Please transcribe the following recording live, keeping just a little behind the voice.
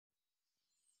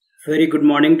Very good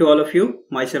morning to all of you.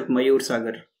 Myself Mayur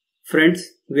Sagar. Friends,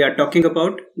 we are talking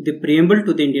about the preamble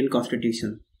to the Indian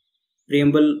Constitution.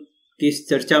 Preamble की इस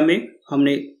चर्चा में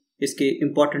हमने इसके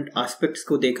important aspects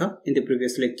को देखा in the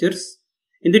previous lectures.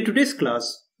 In the today's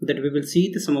class, that we will see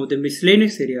some of the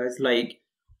miscellaneous areas like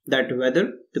that whether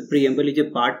the preamble is a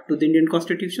part to the Indian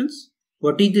Constitutions,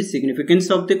 what is the significance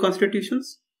of the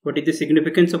constitutions, what is the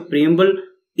significance of preamble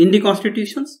in the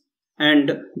constitutions, and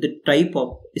the type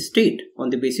of state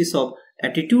on the basis of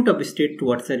attitude of state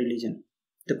towards a religion.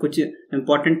 The कुछ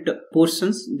important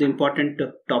portions, the important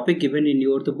topic given in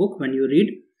your the book when you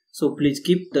read. So please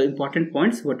keep the important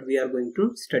points what we are going to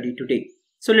study today.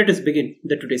 So let us begin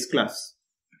the today's class.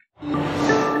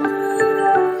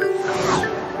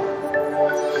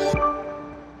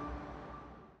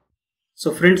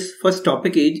 So friends, first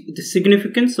topic is the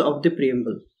significance of the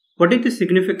preamble. What is the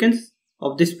significance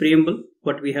of this preamble?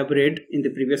 What we have read in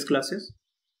the previous classes.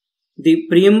 The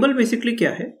preamble basically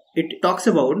क्या है? It talks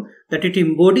about that it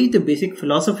embodies the basic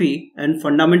philosophy and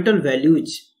fundamental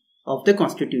values of the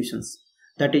constitutions.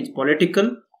 That is political,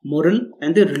 moral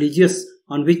and the religious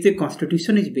on which the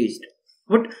constitution is based.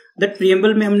 But that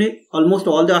preamble में हमने almost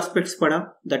all the aspects पढ़ा.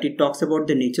 That it talks about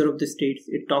the nature of the states.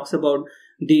 It talks about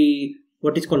the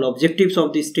what is called objectives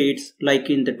of the states,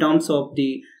 like in the terms of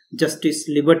the justice,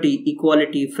 liberty,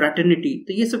 equality, fraternity.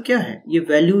 तो ये सब क्या है? ये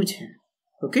values हैं.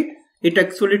 Okay? It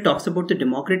actually talks about the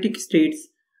democratic states.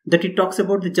 That it talks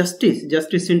about the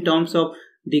justice in terms of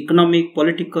the economic,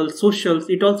 political, social.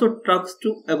 It also talks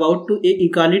about a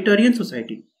egalitarian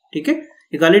society. ठीक है?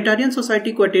 Egalitarian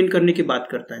society को attain करने की बात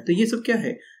करता है. तो ये सब क्या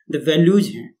है? The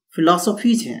values हैं,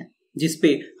 philosophies हैं,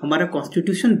 जिसपे हमारा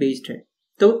constitution based है.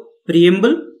 तो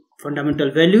preamble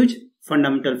fundamental values,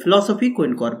 fundamental philosophy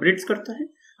को incorporates करता है.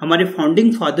 हमारे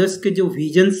फाउंडिंग फादर्स के जो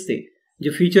विजन्स थे,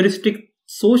 जो फ्यूचरिस्टिक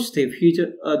सोच थे,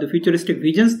 फ्यूचरिस्टिक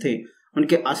विजन्स थे,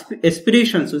 उनके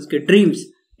एस्पिरेशंस, उसके ड्रीम्स,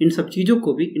 इन सब चीजों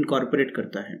को भी इनकॉर्पोरेट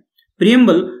करता है.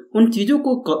 प्रीएम्बल उन चीजों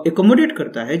को एकोमोडेट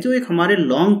करता है जो एक हमारे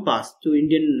लॉन्ग पास्ट, जो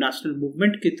इंडियन नेशनल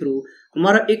मूवमेंट के थ्रू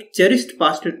हमारा एक चेरिस्ड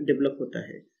पास्ट डेवलप होता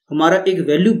है, हमारा एक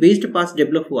वैल्यू बेस्ड पास्ट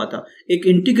डेवलप हुआ था, एक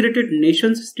इंटीग्रेटेड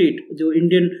नेशन स्टेट जो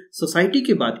इंडियन सोसाइटी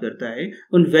की बात करता है,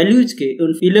 उन वैल्यूज के,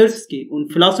 उन पिलर्स की,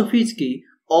 उन फिलोसफीज की,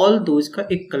 all those का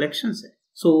एक collections है.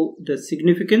 So the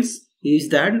significance is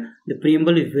that the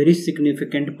preamble is very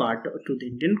significant part to the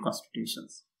Indian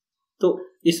constitutions. तो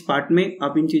इस part में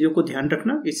आप इन चीजों को ध्यान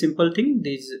रखना. It's simple thing.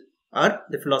 These are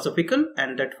the philosophical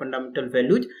and that fundamental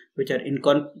values which are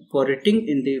incorporating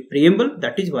in the preamble.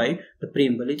 That is why the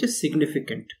preamble is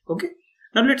significant. Okay.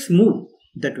 Now let's move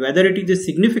that whether it is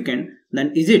significant,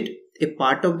 then is it a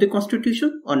part of the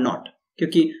constitution or not?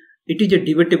 क्योंकि it is a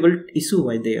debatable issue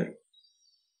by there.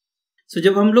 So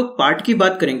जब हम लोग part की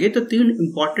बात करेंगे तो तीन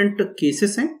important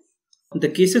cases हैं.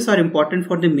 The cases are important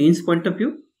for the mains point of view,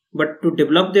 but to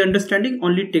develop the understanding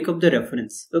only take up the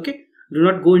reference. Okay, do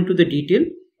not go into the detail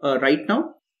right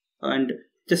now and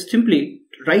just simply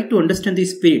try to understand the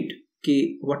spirit कि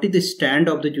what is the stand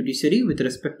of the judiciary with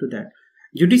respect to that.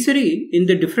 Judiciary in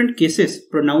the different cases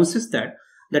pronounces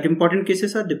that important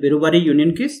cases are the बेरुवारी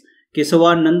union case,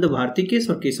 Keshavananda Bharti case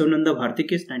और Keshavananda Bharti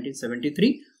case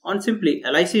 1973 on simply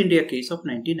LIC India case of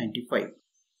 1995.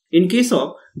 In case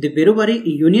of the Beruvari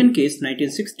Union case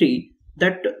 1960,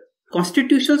 that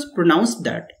constitutions pronounced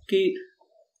that कि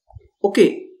okay,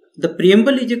 the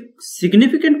preamble is a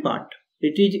significant part.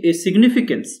 It is a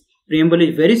significance. Preamble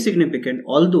is very significant,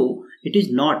 although it is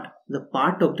not the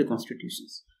part of the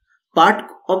constitutions. Part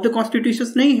of the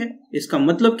constitutions नहीं है. इसका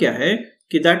मतलब क्या है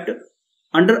कि that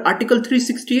under Article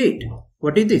 368,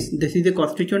 what is this? This is the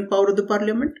constituent power of the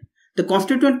Parliament. The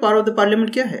constituent power of the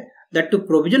Parliament क्या है? That to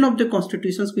provision of the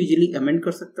constitutions को easily amend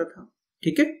कर सकता था.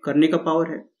 ठीक है, करने का पावर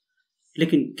है.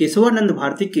 लेकिन केशवानंद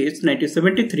भारती केस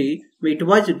 1973 में it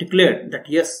was declared that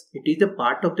yes, it is the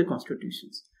part of the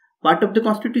constitutions. Part of the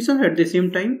constitutions at the same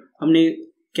time हमने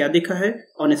क्या देखा है?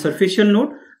 On a superficial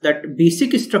note, that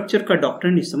basic structure का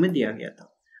doctrine इस समय दिया गया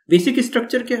था. Basic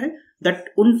structure क्या है?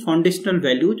 That उन foundational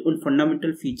values, उन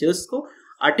fundamental features को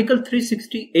Article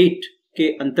 368 के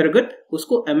अंतर्गत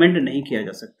उसको अमेंड नहीं किया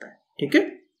जा सकता है. ठीक है,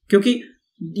 क्योंकि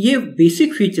ये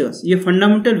बेसिक फीचर्स, ये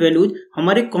फंडामेंटल वैल्यूज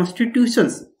हमारे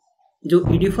कॉन्स्टिट्यूशंस, जो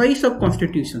एडिफाइस ऑफ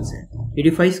कॉन्स्टिट्यूशंस है,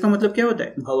 एडिफाइस का मतलब क्या होता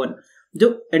है? भवन. जो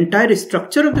entire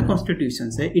structure of the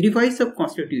constitutions है, एडिफाइस ऑफ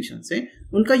कॉन्स्टिट्यूशंस है,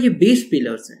 उनका ये बेस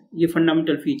पिलर्स है, ये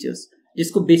फंडामेंटल फीचर्स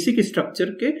जिसको बेसिक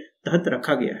स्ट्रक्चर के तहत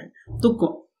रखा गया है.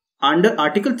 तो अंडर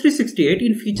आर्टिकल 368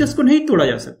 इन फीचर्स को नहीं तोड़ा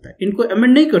जा सकता है, इनको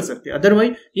अमेंड नहीं कर सकते.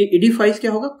 अदरवाइज ये एडिफाइस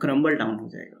क्या होगा? क्रम्बल डाउन हो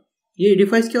जाएगा. ये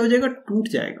एडिफाइस क्या हो जाएगा? टूट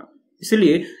जाएगा.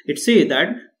 इसलिए इट से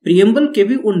दैट प्रीएम्बल के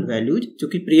भी उन वैल्यूज जो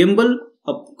कि प्रीएम्बल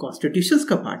अब कॉन्स्टिट्यूशंस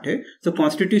का पार्ट है, तो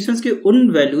कॉन्स्टिट्यूशंस के उन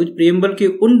वैल्यूज, प्रीएम्बल के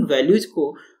उन वैल्यूज को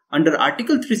अंडर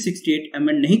आर्टिकल 368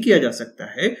 अमेंड नहीं किया जा सकता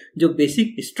है जो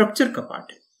बेसिक स्ट्रक्चर का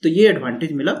पार्ट है। तो ये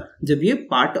एडवांटेज मिला जब ये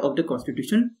part of the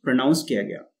constitution pronounce किया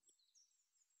गया।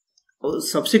 और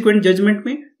सब्सिक्वेंट जजमेंट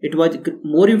में इट वाज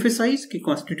मोर एम्फेसाइज कि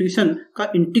कॉन्स्टिट्यूशन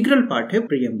का इंटीग्रल पार्ट है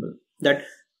preamble. That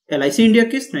LIC India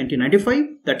case 1995,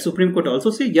 that Supreme Court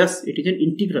also say yes, it is an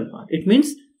integral part. It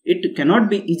means it cannot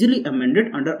be easily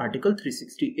amended under Article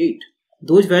 368.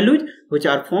 Those values which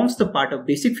are forms the part of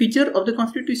basic feature of the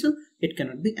Constitution, it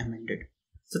cannot be amended.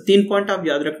 So 3 point आप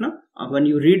याद रखना when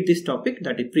you read this topic,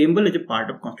 that is preamble is a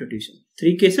part of Constitution.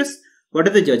 3 cases, what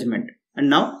is the judgment?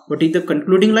 And now what is the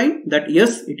concluding line? That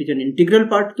yes, it is an integral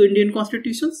part to Indian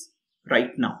Constitutions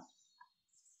right now.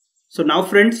 So now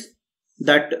friends,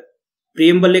 that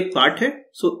preamble एक part है,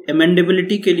 सो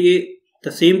amendability के लिए the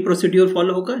same procedure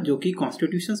follow होगा जो कि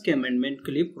constitutions के amendment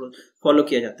के लिए फॉलो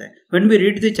किया जाता है। When we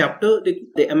read the chapter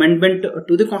the amendment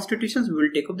to the constitutions, we will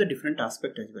take up the different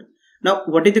aspect as well.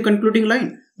 Now what is the concluding line?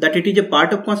 That it is a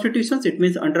part of constitutions, it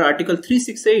means under article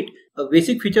 368 a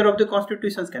basic feature of the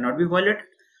constitutions can not be violated.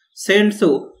 Send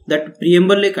so that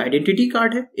preamble एक identity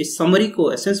card है, इस summary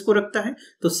को essence को रखता है।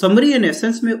 तो summary and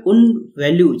essence में उन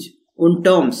वैल्यूज, उन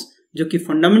टर्म्स जो कि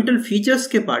फंडामेंटल फीचर्स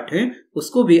के पार्ट है,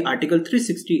 उसको भी आर्टिकल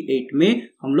 368 में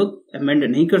हम लोग अमेंड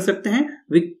नहीं कर सकते हैं।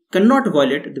 We can not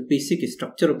violate the basic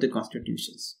structure of the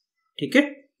constitutions. ठीक है,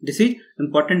 this is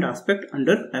important aspect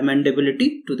under amendability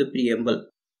to the preamble.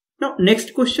 Now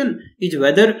next question is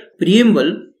whether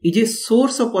preamble is a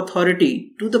source of authority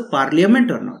to the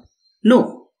parliament और not. No,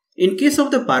 in case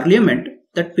of the parliament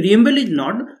that preamble is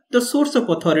not the source of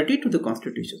authority to the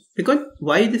constitution. Because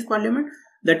why this parliament?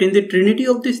 That in the trinity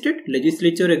of the state,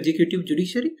 legislature, executive,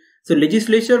 judiciary. So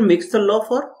legislature makes the law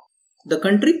for the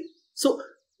country. So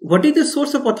what is the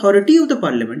source of authority of the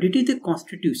parliament? It is the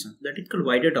constitution, that is called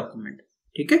wider document.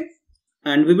 Okay?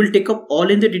 And we will take up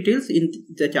all in the details in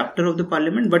the chapter of the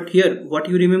parliament. But here what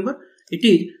you remember, it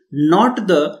is not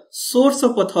the source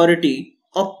of authority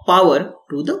of power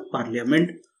to the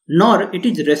parliament, nor it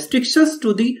is restrictions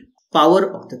to the power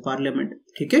of the parliament.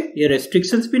 ठीक है, ये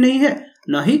restrictions भी नहीं है,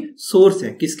 ना ही source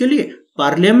है। किसके लिए?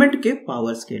 पार्लियामेंट के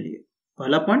पावर्स के लिए।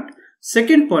 पहला पॉइंट।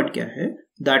 सेकेंड पॉइंट क्या है?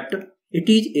 That it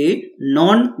is a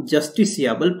non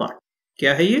justiciable part.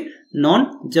 क्या है ये? Non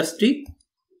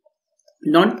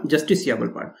justiciable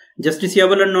part.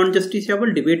 जस्टिसिएबल और non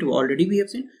justiciable debate already we have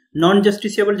seen. Non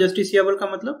justiciable, justiciable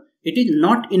का मतलब it is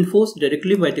not enforced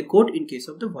directly by the court in case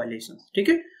of the violations. ठीक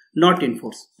है, not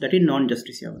enforce, that is non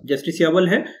justiciable. Justiciable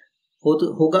है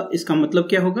होगा, इसका मतलब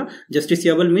क्या होगा?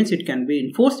 Justiciable means it can be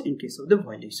enforced in case of the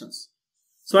violations.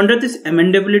 So under this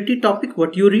amendability topic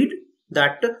what you read,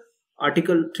 that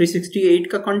article 368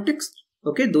 का context,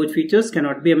 okay, those features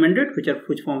cannot be amended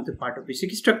which form the part of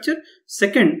basic structure.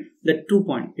 Second, the 2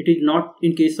 point, it is not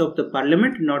in case of the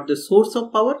parliament, not the source of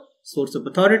power, source of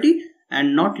authority,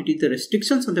 and not it is the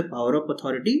restrictions on the power of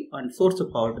authority and source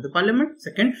of power to the parliament.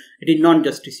 Second, it is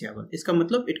non-justiciable. इसका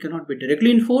मतलब it cannot be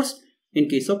directly enforced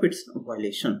in case of its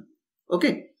violation.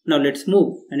 Okay, now let's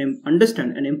move and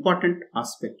understand an important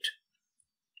aspect.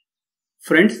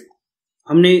 Friends,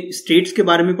 हमने states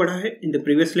के बारे में पढ़ा है in the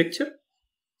previous lecture.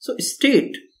 So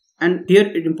state, and here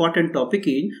an important topic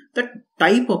is that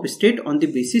type of state on the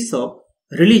basis of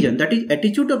religion, that is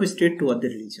attitude of state toward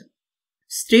the religion.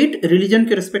 State religion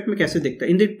के respect में कैसे देखता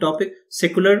है? In the topic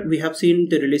secular we have seen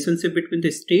the relationship between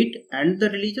the state and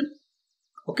the religion.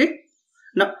 Okay,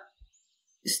 now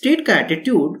state का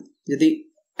attitude यदि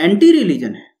anti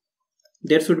religion है,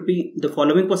 there should be the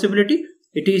following possibility.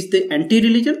 It is the anti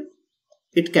religion,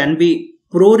 it can be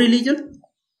pro religion,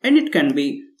 and it can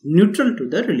be neutral to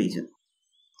the religion.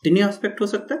 तीन aspect हो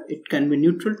सकता है. It can be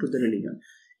neutral to the religion.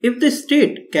 If the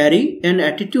state carry an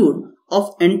attitude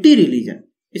of anti-religion,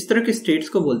 इस तरह के states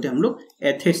को बोलते हैं हम लोग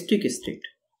atheistic state.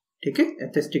 ठीक है,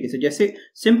 atheistic state. जैसे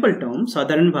simple term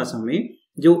साधारण भाषा में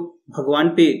जो भगवान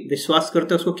पे विश्वास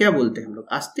करता है उसको क्या बोलते हैं हम लोग?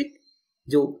 आस्तिक.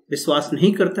 जो विश्वास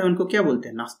नहीं करता है उनको क्या बोलते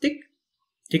हैं? नास्तिक.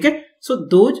 ठीक है. So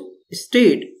those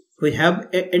state we have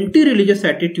an anti-religious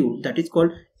attitude, that is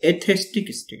called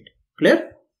atheistic state. Clear?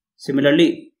 Similarly,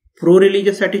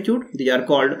 pro-religious attitude, these are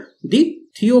called the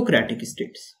theocratic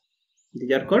states.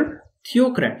 These are called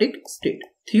theocratic state.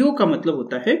 Theo का मतलब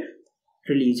होता है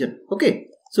religion. Okay.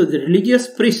 So the religious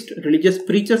priest, religious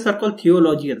preachers are called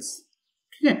theologians.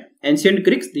 ठीक है. Ancient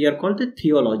Greeks, they are called the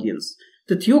theologians.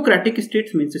 The theocratic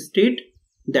states means a state.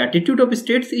 The attitude of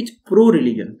states is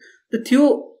pro-religion. The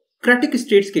theocratic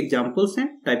states के examples हैं,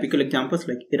 typical examples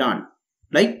like Iran,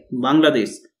 like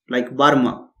Bangladesh, like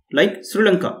Burma, like Sri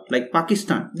Lanka, like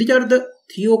Pakistan. These are the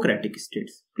theocratic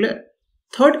states. Clear?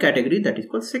 third category, that is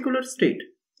called secular state.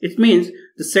 It means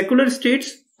the secular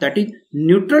states that is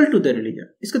neutral to the religion.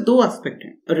 इसके दो aspect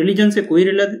हैं, religion से कोई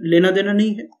लेना देना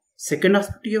नहीं है. Second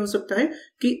aspect ये हो सकता है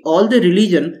कि all the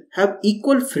religion have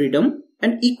equal freedom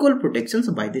and equal protections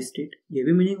by the state. ये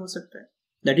भी मीनिंग हो सकता है.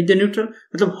 दैट इज द न्यूट्रल,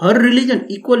 मतलब हर रिलीजन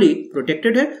इक्वली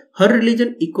प्रोटेक्टेड है, हर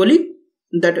religion equally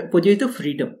that poses the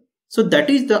freedom. So that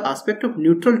is the aspect of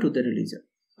neutral to the religion.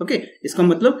 Okay, इसका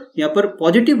मतलब यहाँ पर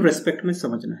पॉजिटिव रेस्पेक्ट में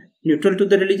समझना है. Neutral to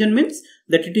the religion means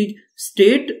that it is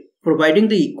state providing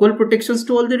the equal protections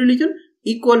to all the religion,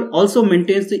 equal also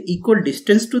maintains the equal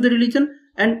distance to the religion,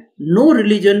 and no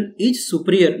religion is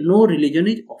superior, no religion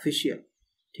is official.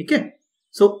 ठीक है.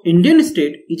 So Indian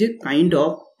state is a kind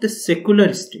of the secular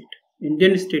state.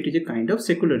 Indian state is a kind of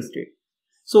secular state.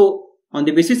 So on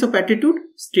the basis of attitude,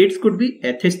 states could be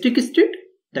atheistic state,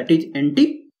 that is anti.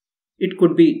 It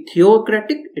could be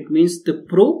theocratic, it means the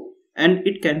pro,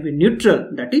 and it can be neutral,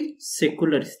 that is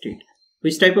secular state.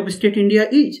 Which type of state India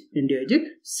is? India is a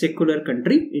secular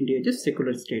country. India is a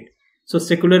secular state. So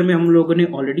secular में हम लोगों ने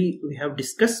already we have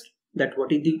discussed that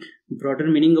what is the broader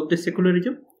meaning of the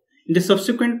secularism. In the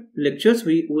subsequent lectures,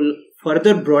 we will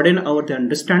further broaden our the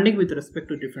understanding with respect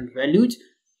to different values,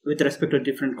 with respect to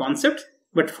different concepts.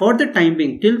 But for the time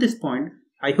being, till this point,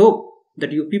 I hope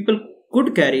that you people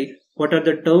could carry what are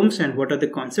the terms and what are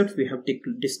the concepts we have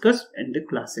discussed in the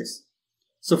classes.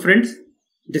 So friends,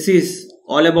 this is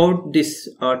all about this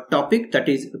topic, that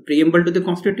is preamble to the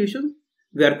constitution.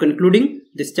 We are concluding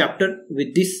this chapter with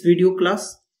this video class,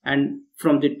 and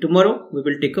from the tomorrow we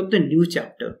will take up the new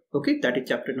chapter. Okay, that is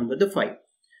chapter number 5.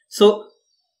 So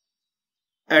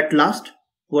at last,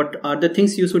 what are the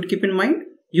things you should keep in mind?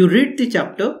 You read the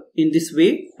chapter in this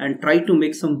way and try to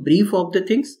make some brief of the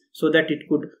things so that it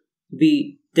could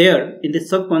be there in the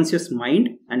subconscious mind,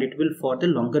 and it will for the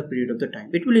longer period of the time.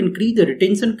 It will increase the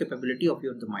retention capability of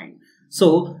your the mind.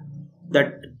 So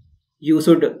that you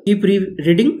should keep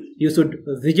reading, you should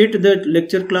visit the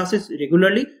lecture classes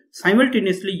regularly.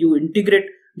 Simultaneously, you integrate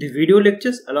the video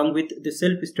lectures along with the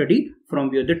self-study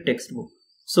from your the textbook.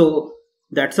 So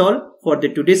that's all for the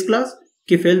today's class.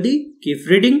 Keep healthy, keep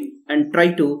reading, and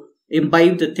try to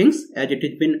imbibe the things as it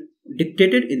has been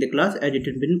dictated in the class, as it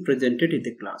has been presented in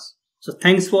the class. So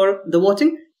thanks for the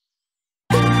watching.